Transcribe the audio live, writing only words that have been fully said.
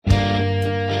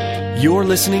You're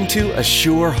listening to A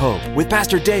Sure Hope with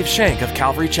Pastor Dave Shank of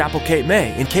Calvary Chapel, Cape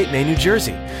May in Cape May, New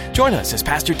Jersey. Join us as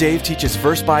Pastor Dave teaches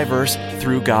verse by verse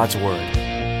through God's Word.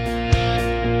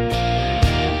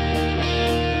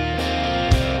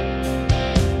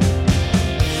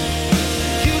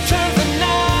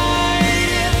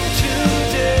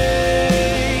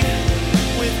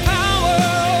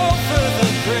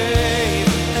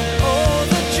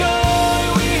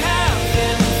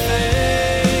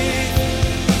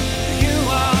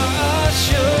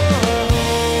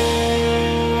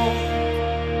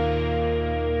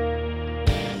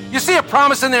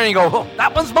 Promise in there and you go, oh,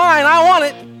 that one's mine, I want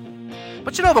it.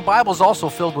 But you know, the Bible is also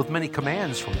filled with many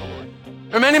commands from the Lord.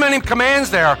 There are many, many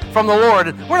commands there from the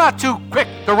Lord. We're not too quick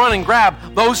to run and grab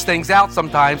those things out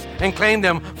sometimes and claim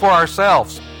them for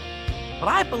ourselves. But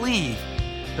I believe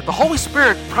that the Holy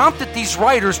Spirit prompted these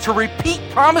writers to repeat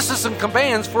promises and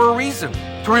commands for a reason,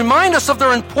 to remind us of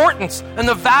their importance and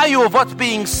the value of what's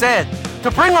being said,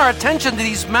 to bring our attention to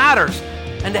these matters,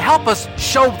 and to help us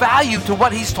show value to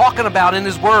what He's talking about in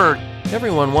His Word.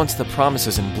 Everyone wants the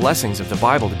promises and blessings of the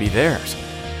Bible to be theirs.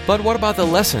 But what about the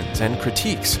lessons and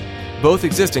critiques? Both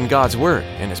exist in God's Word,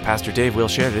 and as Pastor Dave will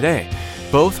share today,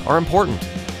 both are important.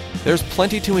 There's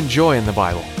plenty to enjoy in the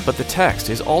Bible, but the text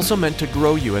is also meant to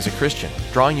grow you as a Christian,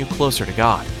 drawing you closer to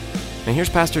God. And here's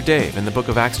Pastor Dave in the book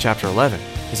of Acts chapter 11,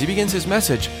 as he begins his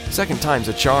message, Second Time's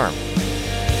a Charm.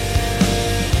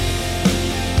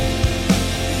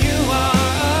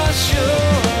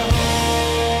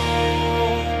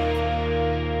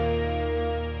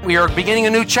 We are beginning a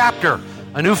new chapter,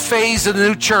 a new phase of the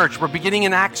new church. We're beginning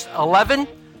in Acts 11.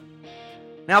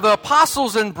 Now the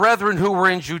apostles and brethren who were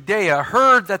in Judea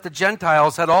heard that the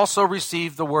Gentiles had also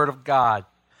received the word of God.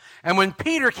 And when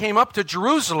Peter came up to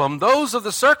Jerusalem, those of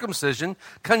the circumcision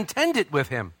contended with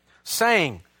him,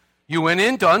 saying, "You went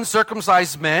in to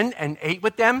uncircumcised men and ate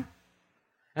with them?"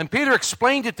 And Peter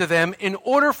explained it to them in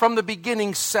order from the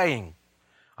beginning, saying,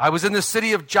 I was in the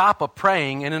city of Joppa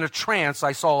praying, and in a trance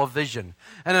I saw a vision,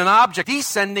 and an object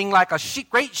descending like a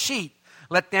great sheet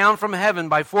let down from heaven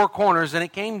by four corners, and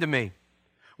it came to me.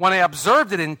 When I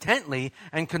observed it intently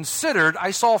and considered,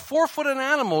 I saw four-footed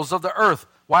animals of the earth,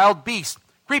 wild beasts,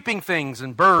 creeping things,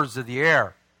 and birds of the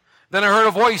air. Then I heard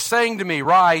a voice saying to me,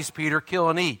 "Rise, Peter, kill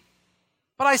and eat."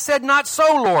 But I said, "Not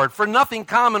so, Lord, for nothing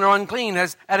common or unclean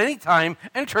has at any time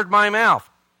entered my mouth."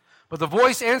 But the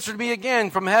voice answered me again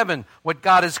from heaven, "What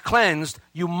God has cleansed,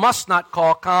 you must not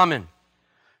call common."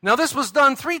 Now this was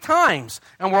done 3 times,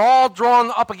 and were all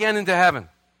drawn up again into heaven.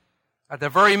 At that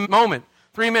very moment,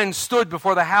 3 men stood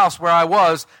before the house where I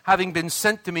was, having been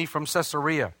sent to me from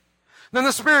Caesarea. Then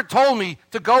the Spirit told me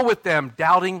to go with them,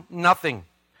 doubting nothing.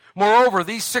 Moreover,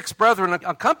 these 6 brethren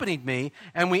accompanied me,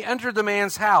 and we entered the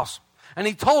man's house. And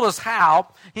he told us how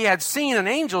he had seen an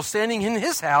angel standing in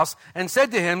his house and said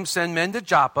to him, "Send men to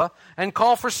Joppa and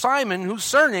call for Simon, whose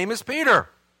surname is Peter,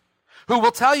 who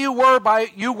will tell you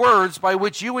words by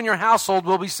which you and your household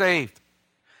will be saved."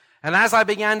 And as I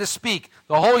began to speak,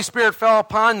 the Holy Spirit fell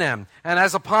upon them, and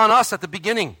as upon us at the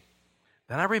beginning.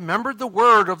 Then I remembered the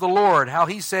word of the Lord, how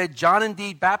He said, "John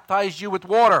indeed baptized you with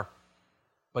water,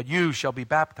 but you shall be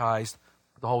baptized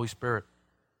with the Holy Spirit."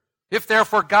 If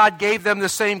therefore God gave them the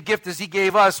same gift as He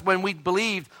gave us when we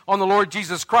believed on the Lord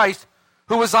Jesus Christ,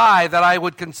 who was I that I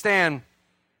would withstand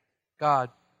God?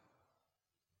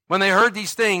 When they heard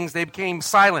these things, they became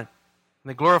silent, and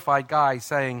they glorified God,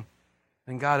 saying,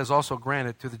 "And God has also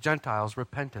granted to the Gentiles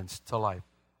repentance to life."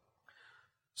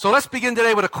 So let's begin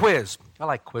today with a quiz. I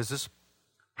like quizzes.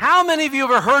 How many of you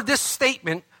ever heard this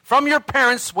statement from your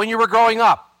parents when you were growing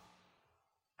up?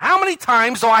 How many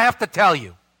times do I have to tell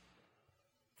you?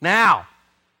 Now,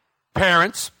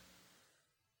 parents,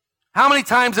 how many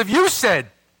times have you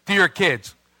said to your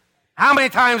kids, "How many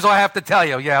times do I have to tell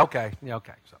you?" Yeah, okay.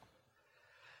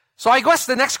 So I guess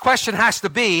the next question has to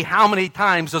be, how many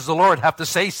times does the Lord have to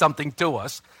say something to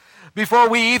us before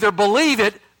we either believe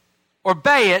it,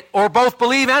 obey it, or both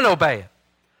believe and obey it?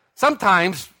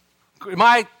 Sometimes, in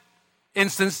my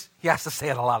instance, He has to say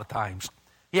it a lot of times.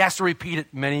 He has to repeat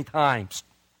it many times.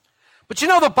 But you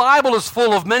know, the Bible is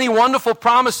full of many wonderful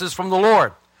promises from the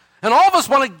Lord. And all of us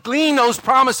want to glean those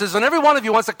promises, and every one of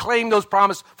you wants to claim those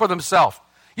promises for themselves.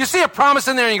 You see a promise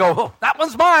in there and you go, "Oh, that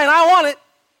one's mine, I want it."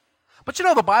 But you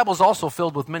know, the Bible is also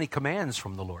filled with many commands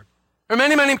from the Lord. There are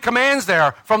many, many commands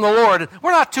there from the Lord.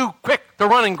 We're not too quick to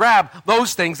run and grab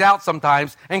those things out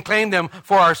sometimes and claim them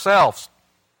for ourselves.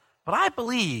 But I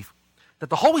believe that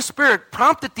the Holy Spirit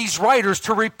prompted these writers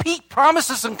to repeat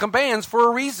promises and commands for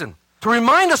a reason, to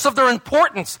remind us of their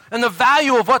importance and the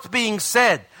value of what's being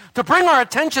said, to bring our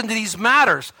attention to these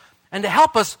matters, and to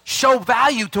help us show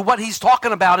value to what he's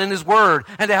talking about in his word,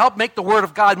 and to help make the word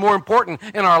of God more important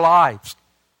in our lives.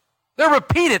 They're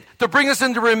repeated to bring us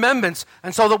into remembrance,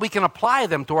 and so that we can apply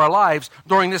them to our lives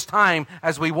during this time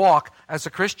as we walk as a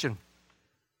Christian.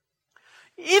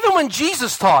 Even when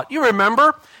Jesus taught, you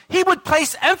remember, he would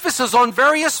place emphasis on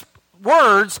various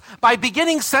words by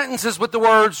beginning sentences with the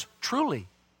words truly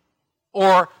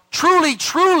or truly,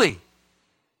 truly.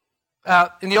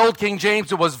 In the old King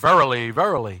James, it was verily,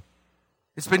 verily.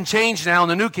 It's been changed now in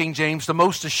the New King James to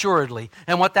most assuredly.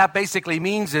 And what that basically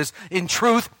means is in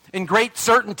truth, in great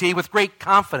certainty, with great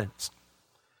confidence.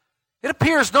 It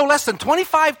appears no less than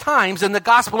 25 times in the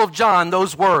Gospel of John,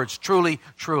 those words, truly,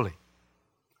 truly.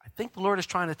 I think the Lord is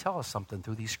trying to tell us something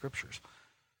through these scriptures.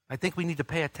 I think we need to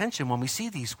pay attention when we see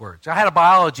these words. I had a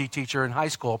biology teacher in high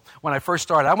school when I first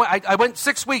started. I went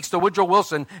 6 weeks to Woodrow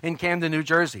Wilson in Camden, New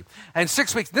Jersey. And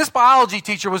 6 weeks, this biology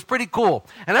teacher was pretty cool.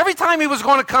 And every time he was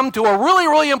going to come to a really,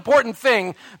 really important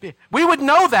thing, we would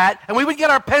know that, and we would get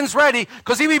our pens ready,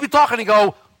 because he would be talking and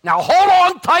go, now hold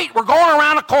on tight, we're going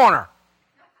around a corner.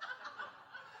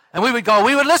 And we would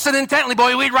listen intently,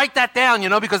 boy, we'd write that down,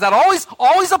 because that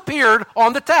always appeared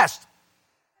on the test.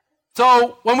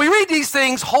 So when we read these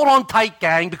things, hold on tight,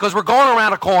 gang, because we're going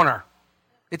around a corner.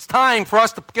 It's time for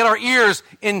us to get our ears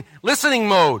in listening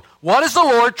mode. What is the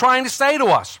Lord trying to say to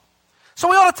us? So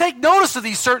we ought to take notice of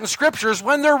these certain scriptures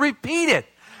when they're repeated.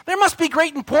 There must be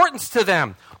great importance to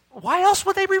them. Why else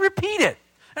would they be repeated?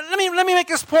 And let me make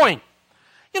this point.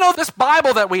 This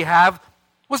Bible that we have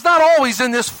was not always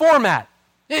in this format.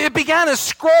 It began as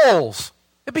scrolls.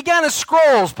 Papyrus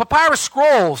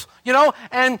scrolls,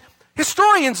 and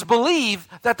historians believe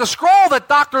that the scroll that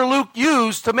Dr. Luke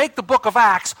used to make the book of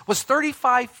Acts was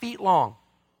 35 feet long.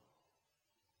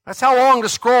 That's how long the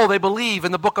scroll they believe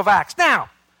in the book of Acts. Now,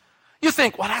 you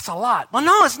think, well, that's a lot. Well,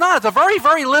 no, it's not. It's a very,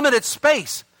 very limited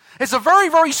space. It's a very,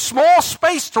 very small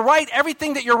space to write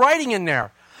everything that you're writing in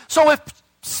there. So if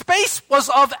space was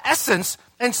of essence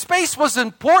and space was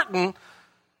important,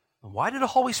 why did the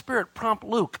Holy Spirit prompt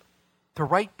Luke to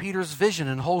write Peter's vision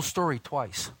and whole story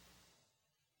twice?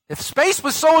 If space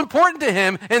was so important to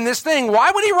him in this thing, why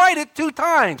would he write it 2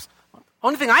 times?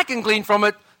 Only thing I can glean from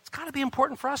it, it's got to be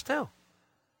important for us too.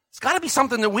 It's got to be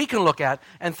something that we can look at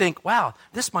and think, wow,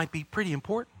 this might be pretty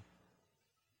important.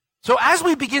 So as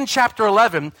we begin chapter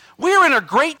 11, we're in a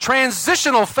great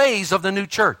transitional phase of the new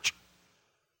church.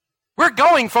 We're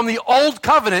going from the old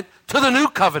covenant to the new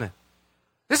covenant.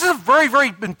 This is a very,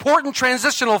 very important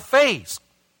transitional phase.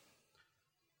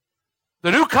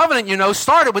 The new covenant,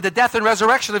 started with the death and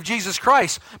resurrection of Jesus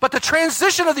Christ. But the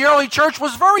transition of the early church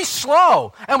was very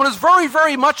slow and was very,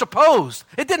 very much opposed.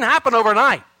 It didn't happen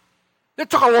overnight. It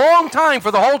took a long time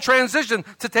for the whole transition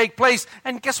to take place.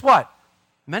 And guess what?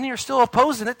 Many are still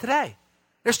opposing it today.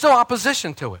 There's still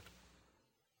opposition to it.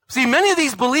 See, many of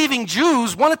these believing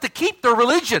Jews wanted to keep their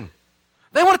religion.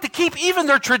 They wanted to keep even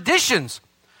their traditions.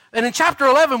 And in chapter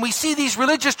 11, we see these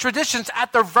religious traditions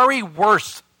at their very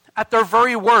worst. At their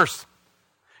very worst.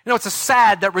 It's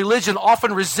sad that religion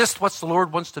often resists what the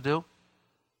Lord wants to do.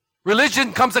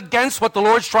 Religion comes against what the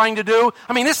Lord's trying to do.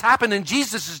 This happened in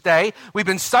Jesus' day. We've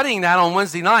been studying that on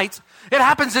Wednesday nights. It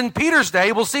happens in Peter's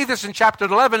day. We'll see this in chapter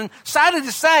 11. Sadly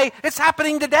to say, it's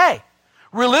happening today.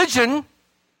 Religion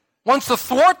wants to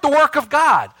thwart the work of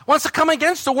God, wants to come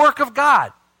against the work of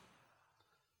God.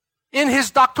 In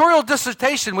his doctoral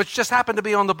dissertation, which just happened to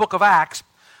be on the book of Acts,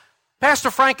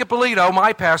 Pastor Frank Ippolito,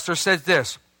 my pastor, said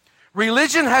this: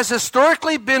 religion has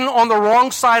historically been on the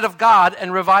wrong side of God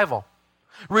and revival.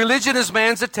 Religion is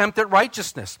man's attempt at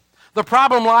righteousness. The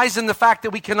problem lies in the fact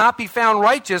that we cannot be found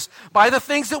righteous by the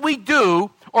things that we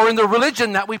do or in the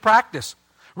religion that we practice.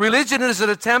 Religion is an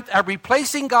attempt at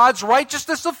replacing God's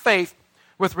righteousness of faith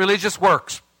with religious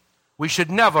works. We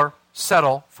should never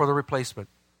settle for the replacement.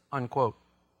 Unquote.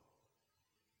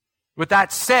 With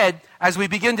that said, as we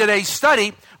begin today's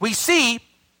study, we see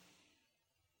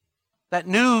that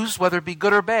news, whether it be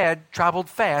good or bad, traveled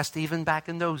fast even back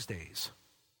in those days.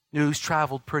 News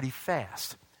traveled pretty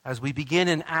fast. As we begin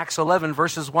in Acts 11,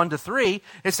 verses 1 to 3,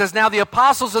 it says, now the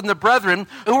apostles and the brethren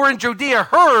who were in Judea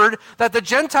heard that the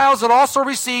Gentiles had also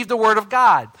received the word of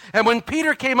God. And when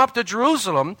Peter came up to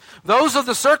Jerusalem, those of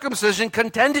the circumcision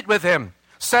contended with him,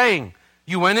 saying,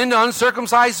 you went into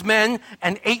uncircumcised men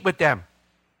and ate with them.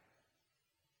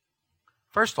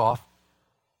 First off,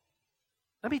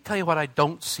 let me tell you what I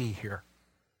don't see here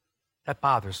that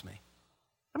bothers me.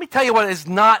 Let me tell you what is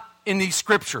not in these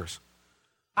scriptures.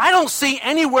 I don't see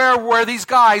anywhere where these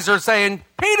guys are saying,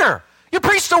 Peter, you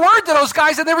preached the word to those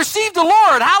guys and they received the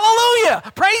Lord.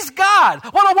 Hallelujah. Praise God.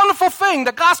 What a wonderful thing.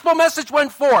 The gospel message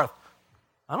went forth.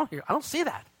 I don't see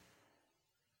that.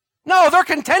 No, they're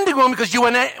contending with him because you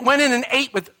went in and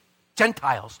ate with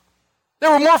Gentiles. They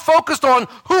were more focused on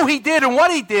who he did and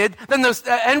what he did than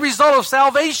the end result of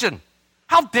salvation.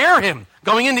 How dare him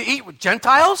going in to eat with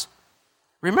Gentiles?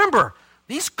 Remember,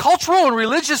 these cultural and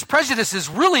religious prejudices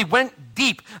really went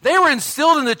deep. They were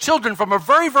instilled in the children from a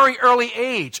very, very early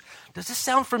age. Does this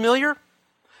sound familiar?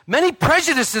 Many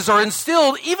prejudices are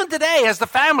instilled even today as the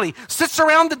family sits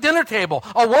around the dinner table.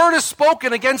 A word is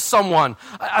spoken against someone,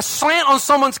 a slant on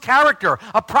someone's character,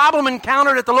 a problem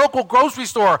encountered at the local grocery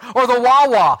store or the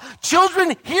Wawa.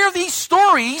 Children hear these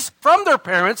stories from their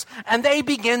parents and they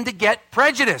begin to get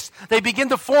prejudiced. They begin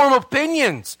to form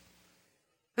opinions.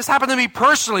 This happened to me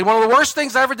personally. One of the worst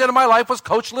things I ever did in my life was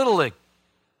coach Little League.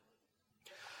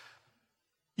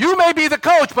 You may be the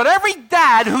coach, but every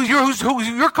dad who's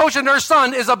you're coaching their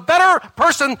son is a better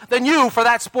person than you for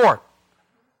that sport.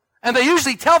 And they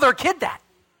usually tell their kid that.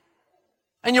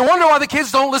 And you wonder why the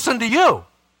kids don't listen to you.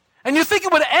 And you think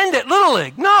it would end at Little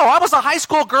League. No, I was a high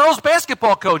school girls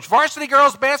basketball coach, varsity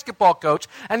girls basketball coach,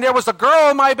 and there was a girl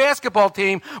on my basketball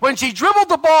team. When she dribbled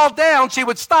the ball down, she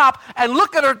would stop and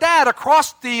look at her dad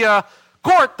across the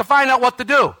court to find out what to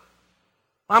do.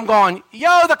 I'm going,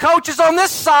 yo, the coach is on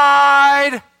this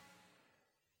side.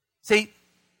 See,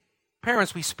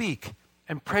 parents, we speak,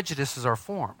 and prejudices are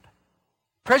formed.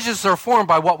 Prejudices are formed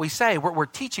by what we say. We're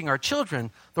teaching our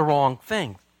children the wrong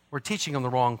thing. We're teaching them the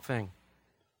wrong thing.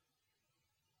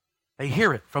 They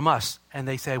hear it from us, and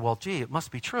they say, well, gee, it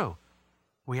must be true.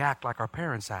 We act like our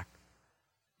parents act.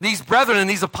 These brethren and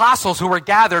these apostles who were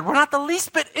gathered were not the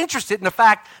least bit interested in the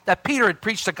fact that Peter had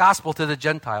preached the gospel to the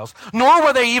Gentiles, nor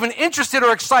were they even interested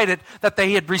or excited that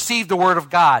they had received the word of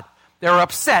God. They were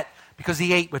upset because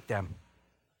he ate with them.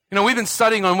 You know, we've been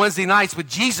studying on Wednesday nights with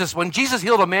Jesus. When Jesus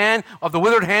healed a man of the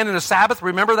withered hand in the Sabbath,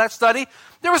 remember that study?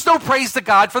 There was no praise to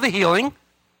God for the healing.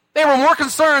 They were more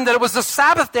concerned that it was the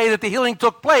Sabbath day that the healing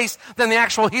took place than the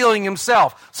actual healing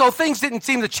himself. So things didn't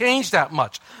seem to change that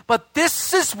much. But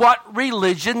this is what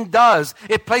religion does.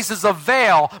 It places a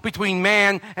veil between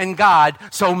man and God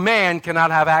so man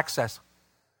cannot have access.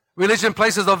 Religion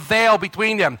places a veil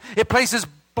between them. It places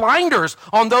blinders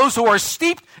on those who are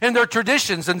steeped in their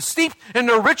traditions and steeped in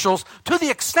their rituals to the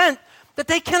extent that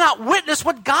they cannot witness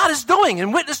what God is doing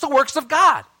and witness the works of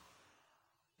God.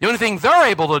 The only thing they're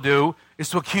able to do is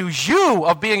to accuse you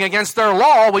of being against their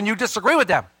law when you disagree with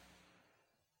them.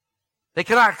 They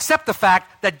cannot accept the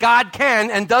fact that God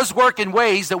can and does work in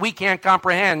ways that we can't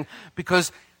comprehend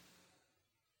because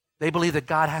they believe that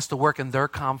God has to work in their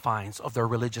confines of their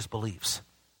religious beliefs.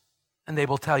 And they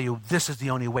will tell you this is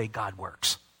the only way God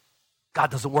works.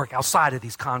 God doesn't work outside of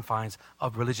these confines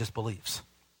of religious beliefs.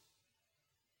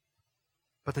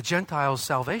 But the Gentiles'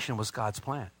 salvation was God's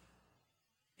plan.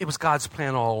 It was God's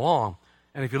plan all along.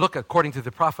 And if you look according to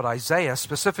the prophet Isaiah,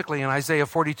 specifically in Isaiah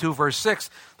 42 verse 6,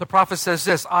 the prophet says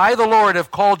this, I, the Lord, have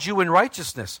called you in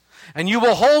righteousness, and you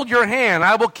will hold your hand.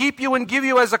 I will keep you and give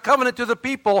you as a covenant to the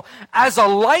people, as a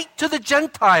light to the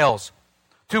Gentiles,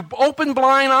 to open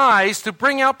blind eyes, to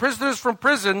bring out prisoners from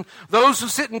prison, those who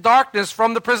sit in darkness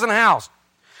from the prison house.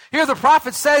 Here the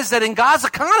prophet says that in God's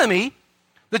economy,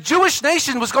 the Jewish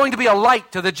nation was going to be a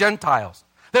light to the Gentiles.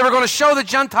 They were going to show the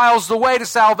Gentiles the way to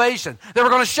salvation. They were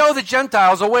going to show the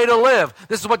Gentiles a way to live.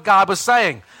 This is what God was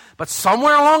saying. But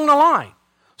somewhere along the line,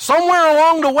 somewhere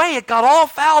along the way, it got all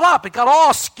fouled up. It got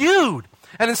all skewed.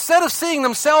 And instead of seeing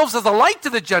themselves as a light to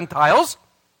the Gentiles,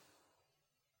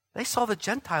 they saw the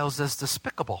Gentiles as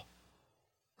despicable.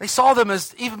 They saw them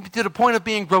as even to the point of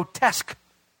being grotesque.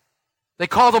 They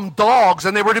called them dogs,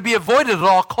 and they were to be avoided at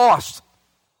all costs.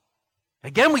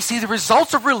 Again, we see the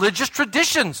results of religious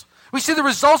traditions. We see the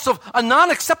results of a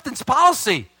non-acceptance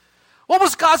policy. What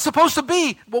was God supposed to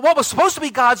be? Well, what was supposed to be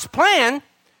God's plan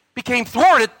became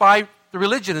thwarted by the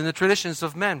religion and the traditions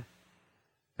of men.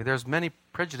 There's many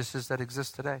prejudices that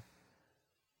exist today.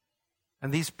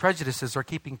 And these prejudices are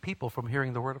keeping people from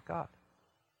hearing the word of God.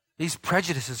 These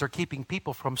prejudices are keeping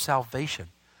people from salvation.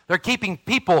 They're keeping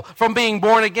people from being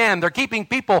born again. They're keeping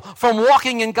people from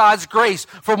walking in God's grace,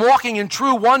 from walking in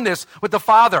true oneness with the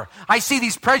Father. I see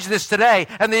these prejudices today,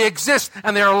 and they exist,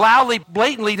 and they are loudly,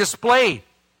 blatantly displayed.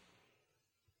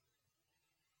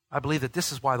 I believe that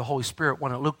this is why the Holy Spirit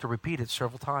wanted Luke to repeat it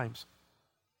several times,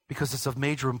 because it's of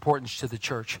major importance to the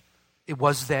church. It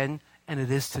was then, and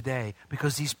it is today,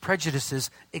 because these prejudices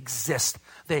exist.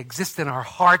 They exist in our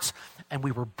hearts, and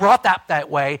we were brought up that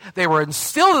way. They were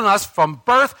instilled in us from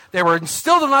birth. They were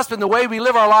instilled in us in the way we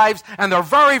live our lives, and they're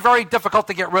very, very difficult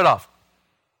to get rid of.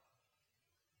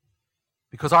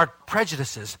 Because our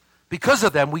prejudices, because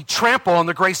of them, we trample on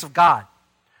the grace of God.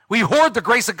 We hoard the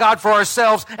grace of God for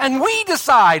ourselves, and we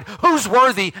decide who's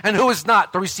worthy and who is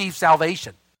not to receive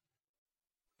salvation.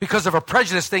 because of a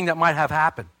prejudice thing that might have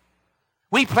happened.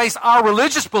 We place our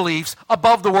religious beliefs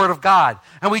above the Word of God,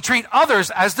 and we treat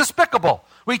others as despicable.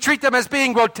 We treat them as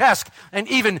being grotesque, and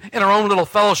even in our own little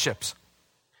fellowships.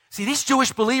 See, these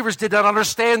Jewish believers did not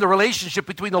understand the relationship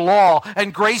between the law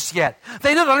and grace yet.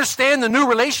 They didn't understand the new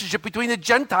relationship between the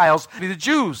Gentiles and the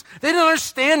Jews. They didn't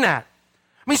understand that.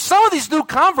 I mean, some of these new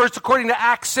converts, according to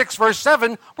Acts 6, verse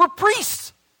 7, were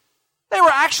priests. They were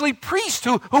actually priests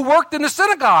who worked in the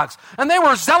synagogues, and they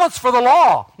were zealots for the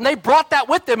law, and they brought that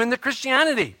with them into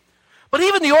Christianity. But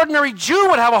even the ordinary Jew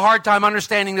would have a hard time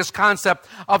understanding this concept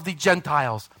of the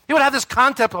Gentiles. He would have this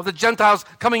concept of the Gentiles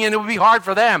coming in. It would be hard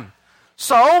for them.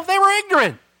 So they were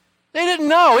ignorant. They didn't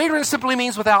know. Ignorant simply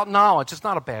means without knowledge. It's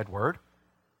not a bad word.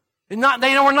 They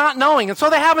were not knowing, and so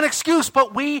they have an excuse,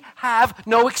 but we have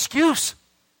no excuse.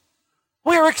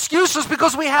 We are excuseless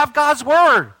because we have God's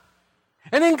Word.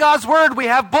 And in God's Word, we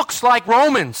have books like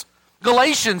Romans,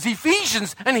 Galatians,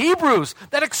 Ephesians, and Hebrews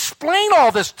that explain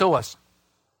all this to us.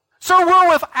 So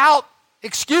we're without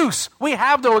excuse. We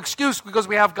have no excuse because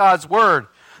we have God's Word.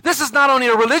 This is not only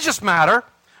a religious matter,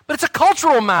 but it's a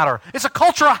cultural matter. It's a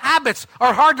cultural habits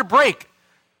are hard to break.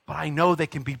 But I know they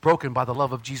can be broken by the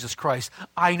love of Jesus Christ.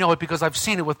 I know it because I've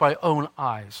seen it with my own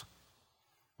eyes.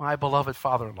 My beloved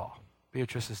father-in-law,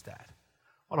 Beatrice's dad.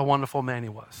 What a wonderful man he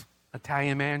was.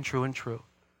 Italian man, true and true.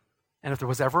 And if there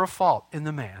was ever a fault in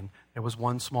the man, there was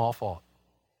one small fault.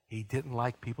 He didn't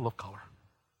like people of color.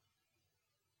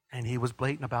 And he was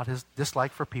blatant about his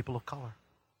dislike for people of color.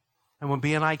 And when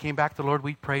B and I came back to the Lord,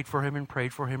 we prayed for him and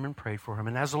prayed for him and prayed for him.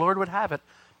 And as the Lord would have it,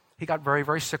 he got very,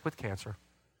 very sick with cancer.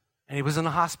 And he was in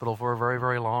the hospital for a very,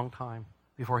 very long time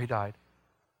before he died.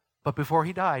 But before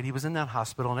he died, he was in that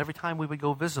hospital, and every time we would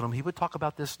go visit him, he would talk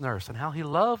about this nurse and how he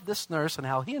loved this nurse and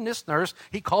how he and this nurse,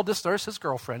 he called this nurse his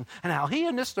girlfriend, and how he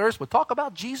and this nurse would talk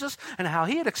about Jesus and how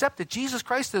he had accepted Jesus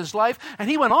Christ in his life. And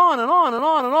he went on and on and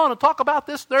on and on and talk about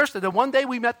this nurse. And then one day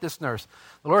we met this nurse.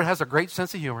 The Lord has a great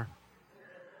sense of humor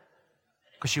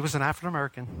because she was an African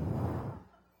American,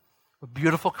 a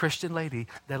beautiful Christian lady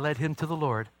that led him to the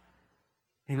Lord.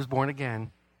 He was born again.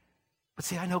 But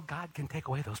see, I know God can take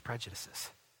away those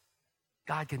prejudices.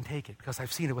 God can take it because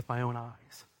I've seen it with my own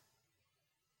eyes.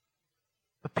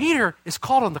 But Peter is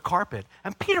called on the carpet,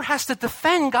 and Peter has to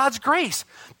defend God's grace.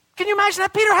 Can you imagine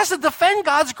that? Peter has to defend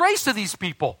God's grace to these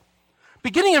people.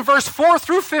 Beginning in verse 4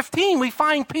 through 15, we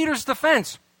find Peter's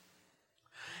defense.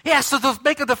 He has to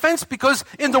make a defense because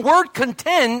in the word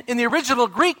contend in the original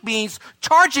Greek means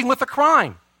charging with a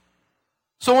crime.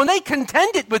 So when they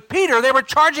contended with Peter, they were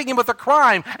charging him with a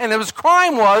crime. And his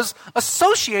crime was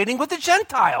associating with the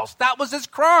Gentiles. That was his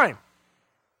crime.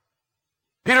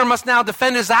 Peter must now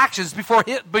defend his actions before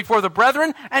the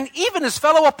brethren and even his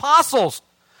fellow apostles.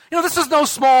 You know, this is no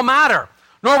small matter.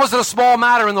 Nor was it a small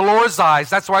matter in the Lord's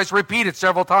eyes. That's why it's repeated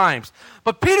several times.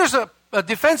 But Peter's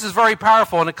defense is very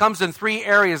powerful, and it comes in three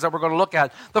areas that we're going to look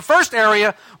at. The first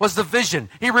area was the vision.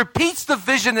 He repeats the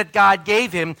vision that God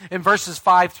gave him in verses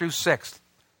 5 through 6.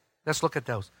 Let's look at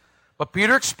those. But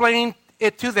Peter explained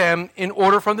it to them in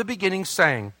order from the beginning,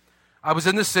 saying, I was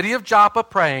in the city of Joppa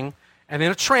praying, and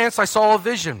in a trance I saw a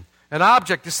vision, an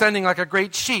object descending like a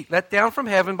great sheet, let down from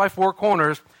heaven by four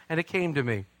corners, and it came to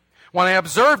me. When I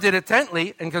observed it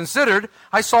intently and considered,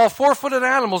 I saw four-footed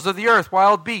animals of the earth,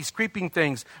 wild beasts, creeping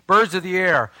things, birds of the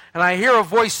air. And I hear a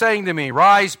voice saying to me,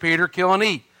 Rise, Peter, kill and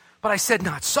eat. But I said,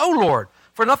 Not so, Lord,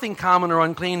 for nothing common or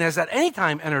unclean has at any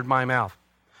time entered my mouth.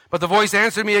 But the voice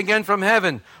answered me again from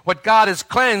heaven, What God has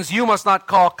cleansed, you must not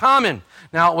call common.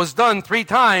 Now it was done 3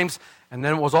 times, and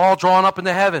then it was all drawn up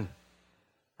into heaven.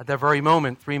 At that very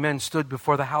moment, 3 men stood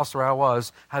before the house where I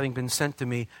was, having been sent to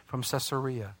me from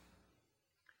Caesarea.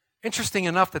 Interesting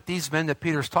enough that these men that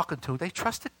Peter's talking to, they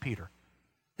trusted Peter.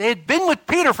 They had been with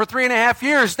Peter for 3.5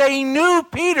 years. They knew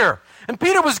Peter. And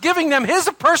Peter was giving them his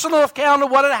personal account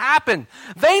of what had happened.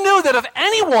 They knew that if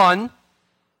anyone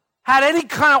had any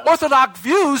kind of orthodox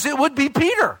views, it would be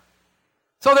Peter.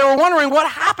 So they were wondering what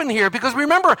happened here. Because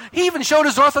remember, he even showed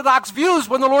his orthodox views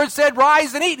when the Lord said,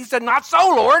 Rise and eat. He said, Not so,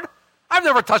 Lord. I've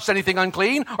never touched anything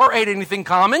unclean or ate anything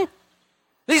common.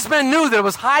 These men knew that it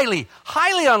was highly,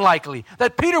 highly unlikely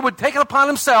that Peter would take it upon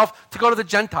himself to go to the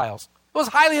Gentiles. It was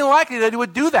highly unlikely that he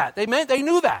would do that. They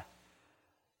knew that.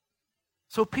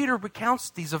 So Peter recounts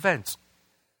these events.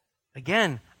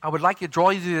 Again, I would like to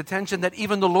draw you to the attention that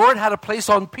even the Lord had a place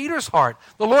on Peter's heart.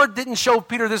 The Lord didn't show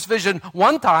Peter this vision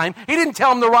one time. He didn't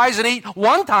tell him to rise and eat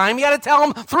one time. He had to tell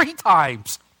him 3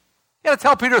 times. He had to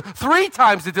tell Peter 3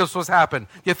 times that this was happening.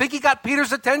 Do you think he got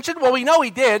Peter's attention? Well, we know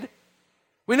he did.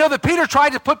 We know that Peter tried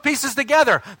to put pieces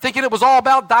together, thinking it was all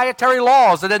about dietary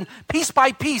laws. And then piece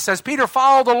by piece, as Peter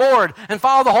followed the Lord and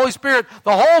followed the Holy Spirit,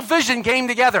 the whole vision came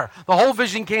together. The whole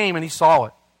vision came and he saw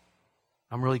it.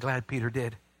 I'm really glad Peter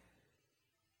did.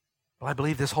 But I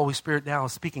believe this Holy Spirit now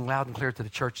is speaking loud and clear to the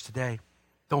church today.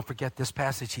 Don't forget this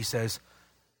passage. He says,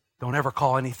 don't ever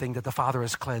call anything that the Father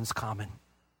has cleansed common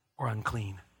or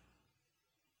unclean.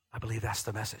 I believe that's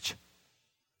the message.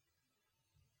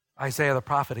 Isaiah the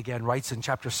prophet again writes in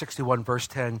chapter 61, verse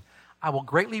 10, I will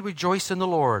greatly rejoice in the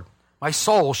Lord. My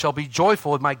soul shall be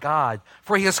joyful in my God,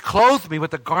 for he has clothed me with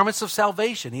the garments of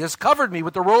salvation. He has covered me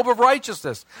with the robe of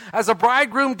righteousness. As a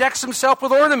bridegroom decks himself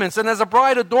with ornaments, and as a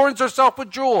bride adorns herself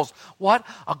with jewels. What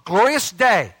a glorious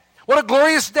day. What a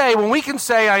glorious day when we can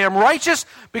say, I am righteous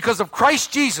because of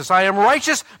Christ Jesus. I am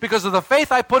righteous because of the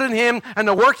faith I put in him and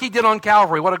the work he did on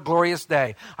Calvary. What a glorious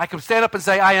day. I can stand up and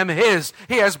say, I am his.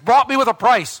 He has bought me with a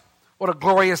price. What a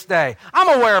glorious day.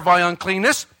 I'm aware of my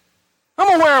uncleanness.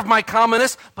 I'm aware of my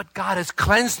commonness, but God has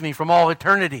cleansed me from all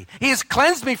eternity. He has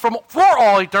cleansed me for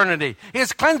all eternity. He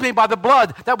has cleansed me by the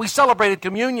blood that we celebrated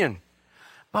communion.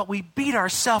 But we beat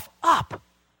ourselves up.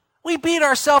 We beat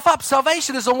ourselves up.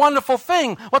 Salvation is a wonderful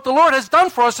thing. What the Lord has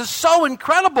done for us is so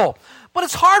incredible. But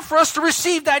it's hard for us to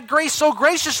receive that grace so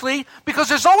graciously because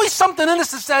there's always something in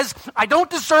us that says, I don't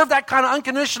deserve that kind of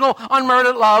unconditional,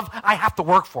 unmerited love. I have to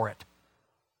work for it.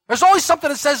 There's always something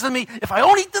that says to me, if I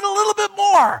only did a little bit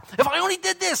more, if I only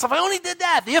did this, if I only did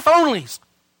that, the if-onlys.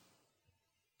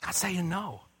 God's saying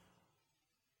no.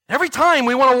 Every time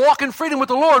we want to walk in freedom with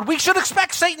the Lord, we should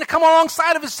expect Satan to come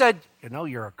alongside of us and say, you know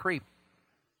you're a creep.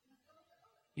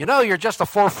 You know you're just a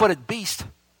 4-footed beast.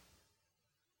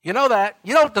 You know that.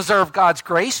 You don't deserve God's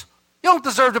grace. You don't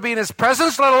deserve to be in his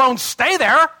presence, let alone stay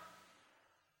there.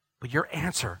 But your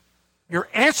answer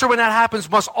when that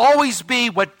happens must always be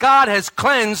what God has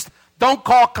cleansed, don't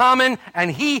call common,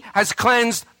 and he has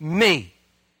cleansed me.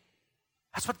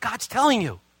 That's what God's telling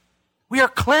you. We are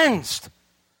cleansed.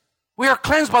 We are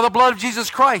cleansed by the blood of Jesus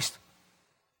Christ.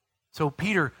 So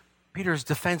Peter's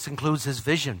defense includes his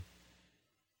vision.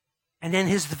 And then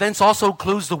his defense also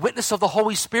includes the witness of the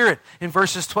Holy Spirit in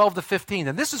verses 12 to 15.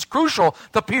 And this is crucial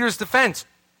to Peter's defense.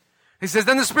 He says,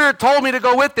 then the Spirit told me to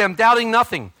go with them, doubting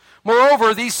nothing.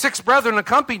 Moreover, these 6 brethren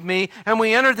accompanied me, and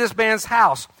we entered this man's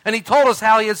house. And he told us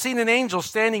how he had seen an angel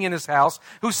standing in his house,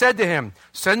 who said to him,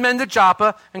 send men to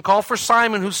Joppa and call for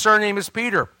Simon, whose surname is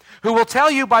Peter, who will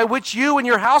tell you by which you and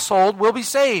your household will be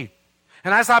saved.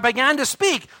 And as I began to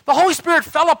speak, the Holy Spirit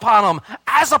fell upon him,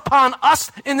 as upon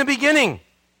us in the beginning.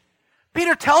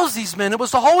 Peter tells these men, it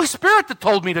was the Holy Spirit that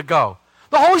told me to go.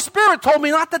 The Holy Spirit told me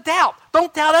not to doubt.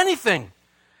 Don't doubt anything.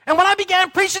 And when I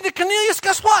began preaching to Cornelius,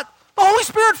 guess what? The Holy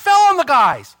Spirit fell on the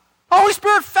guys. The Holy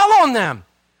Spirit fell on them.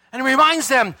 And it reminds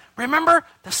them, remember,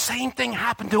 the same thing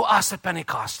happened to us at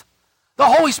Pentecost. The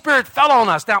Holy Spirit fell on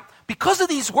us. Now, because of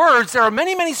these words, there are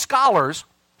many scholars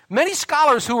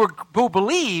who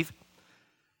believe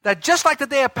that just like the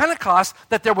day of Pentecost,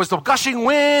 that there was the gushing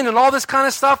wind and all this kind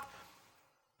of stuff.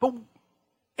 But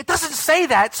it doesn't say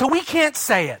that, so we can't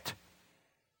say it.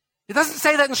 It doesn't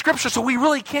say that in Scripture, so we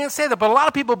really can't say that. But a lot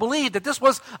of people believe that this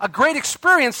was a great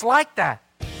experience like that,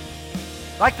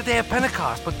 like the day of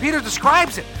Pentecost. But Peter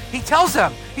describes it. He tells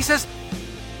them, he says,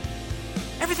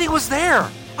 everything was there.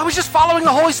 I was just following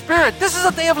the Holy Spirit. This is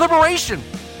a day of liberation.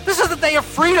 This is a day of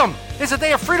freedom. It's a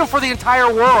day of freedom for the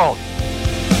entire world.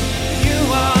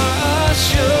 You are a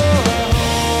sure.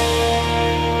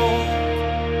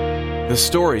 The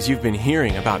stories you've been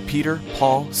hearing about Peter,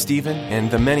 Paul, Stephen,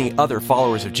 and the many other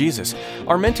followers of Jesus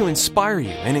are meant to inspire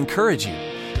you and encourage you.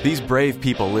 These brave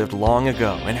people lived long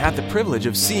ago and had the privilege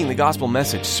of seeing the gospel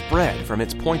message spread from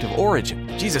its point of origin,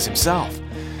 Jesus himself.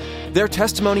 Their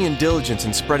testimony and diligence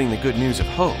in spreading the good news of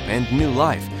hope and new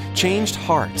life changed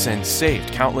hearts and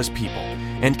saved countless people,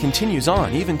 and continues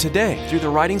on even today through the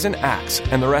writings in Acts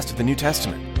and the rest of the New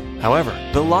Testament. However,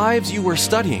 the lives you were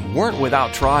studying weren't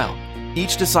without trial.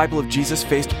 Each disciple of Jesus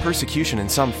faced persecution in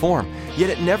some form, yet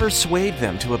it never swayed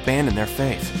them to abandon their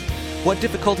faith. What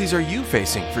difficulties are you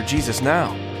facing for Jesus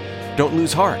now? Don't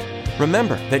lose heart.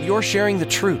 Remember that you're sharing the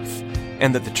truth,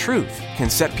 and that the truth can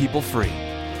set people free.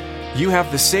 You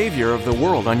have the Savior of the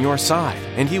world on your side,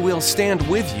 and He will stand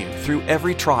with you through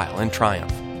every trial and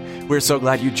triumph. We're so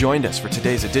glad you joined us for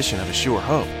today's edition of A Sure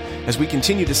Hope, as we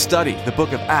continue to study the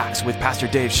book of Acts with Pastor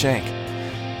Dave Shank.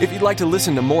 If you'd like to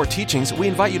listen to more teachings, we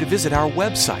invite you to visit our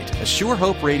website,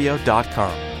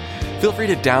 ASureHopeRadio.com. Feel free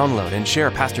to download and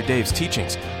share Pastor Dave's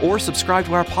teachings, or subscribe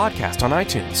to our podcast on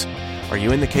iTunes. Are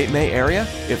you in the Cape May area?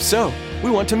 If so,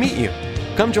 we want to meet you.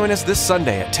 Come join us this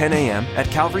Sunday at 10 a.m. at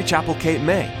Calvary Chapel, Cape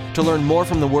May, to learn more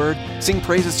from the Word, sing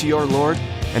praises to your Lord,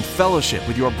 and fellowship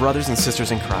with your brothers and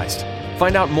sisters in Christ.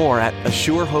 Find out more at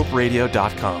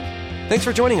ASureHopeRadio.com. Thanks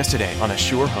for joining us today on A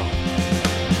Sure Hope.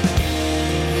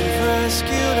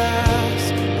 Rescued us.